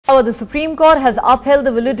The Supreme Court has upheld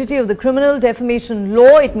the validity of the criminal defamation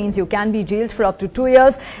law. It means you can be jailed for up to 2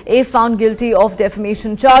 years if found guilty of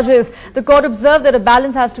defamation charges. The court observed that a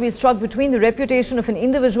balance has to be struck between the reputation of an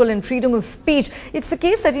individual and freedom of speech. It's a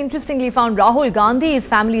case that interestingly found Rahul Gandhi, his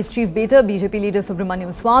family's chief beta, BJP leader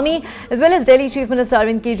Subramanian Swamy, as well as Delhi Chief Minister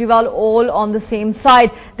Arvind Kejriwal, all on the same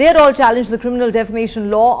side. They had all challenged the criminal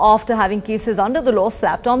defamation law after having cases under the law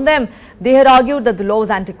slapped on them. They had argued that the law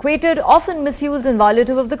was antiquated, often misused and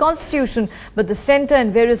violative of the Constitution, but the centre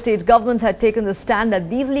and various state governments had taken the stand that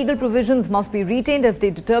these legal provisions must be retained as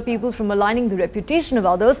they deter people from maligning the reputation of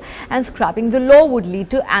others, and scrapping the law would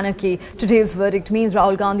lead to anarchy. Today's verdict means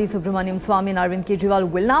Rahul Gandhi, Subramanian Swamy and Arvind Kejriwal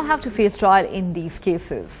will now have to face trial in these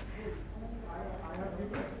cases.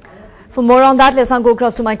 For more on that, let's now go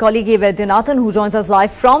across to my colleague Vaidyanathan, who joins us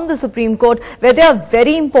live from the Supreme Court, where there are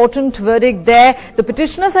very important verdict there. The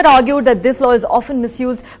petitioners had argued that this law is often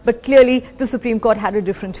misused, but clearly the Supreme Court had a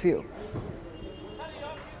different view.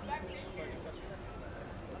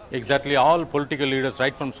 Exactly, all political leaders,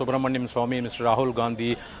 right from Subramanian Swamy, Mr. Rahul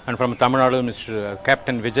Gandhi, and from Tamil Nadu, Mr.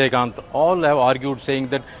 Captain Vijaykanth, all have argued saying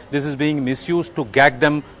that this is being misused to gag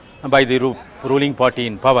them by the ruling party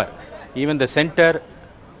in power. Even the centre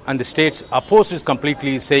and the states opposed is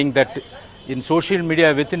completely, saying that in social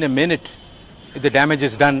media within a minute the damage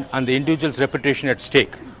is done and the individual's reputation at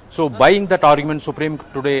stake. So buying that argument, Supreme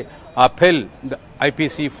today upheld the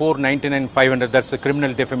IPC 499-500, that's the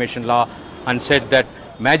criminal defamation law, and said that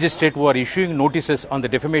magistrates who are issuing notices on the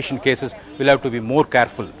defamation cases will have to be more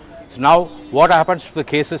careful. So now what happens to the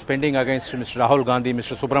cases pending against Mr. Rahul Gandhi,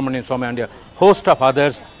 Mr. Subramanian Swamy and a host of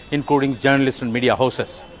others, including journalists and media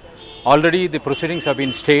houses? Already the proceedings have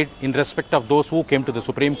been stayed in respect of those who came to the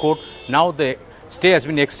Supreme Court. Now the stay has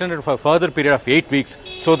been extended for a further period of 8 weeks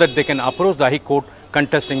so that they can approach the High Court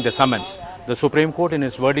contesting the summons. The Supreme Court in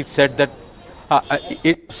its verdict said that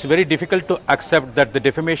it's very difficult to accept that the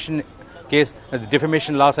defamation case, the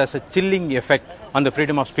defamation laws has a chilling effect on the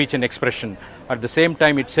freedom of speech and expression. At the same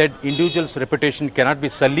time, it said individual's reputation cannot be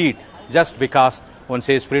sullied just because one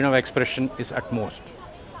says freedom of expression is at most.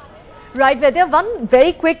 Right, Vedya, one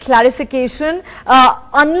very quick clarification.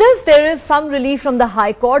 Unless there is some relief from the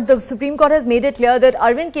High Court, the Supreme Court has made it clear that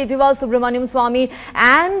Arvind Kejriwal, Subramanian Swamy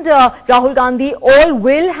and Rahul Gandhi all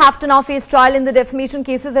will have to now face trial in the defamation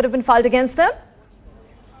cases that have been filed against them?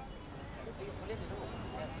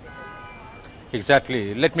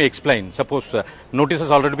 Exactly. Let me explain. Suppose notice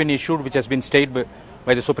has already been issued which has been stayed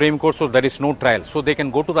by the Supreme Court, so there is no trial. So they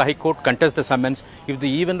can go to the High Court, contest the summons. If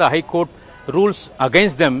even the High Court rules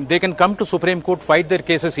against them, they can come to Supreme Court, fight their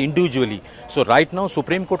cases individually. So right now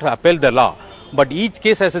Supreme Court has upheld the law, but each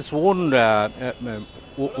case has its own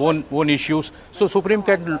own issues. So Supreme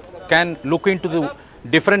Court can look into the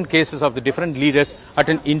different cases of the different leaders at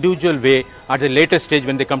an individual way at a later stage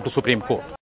when they come to Supreme Court.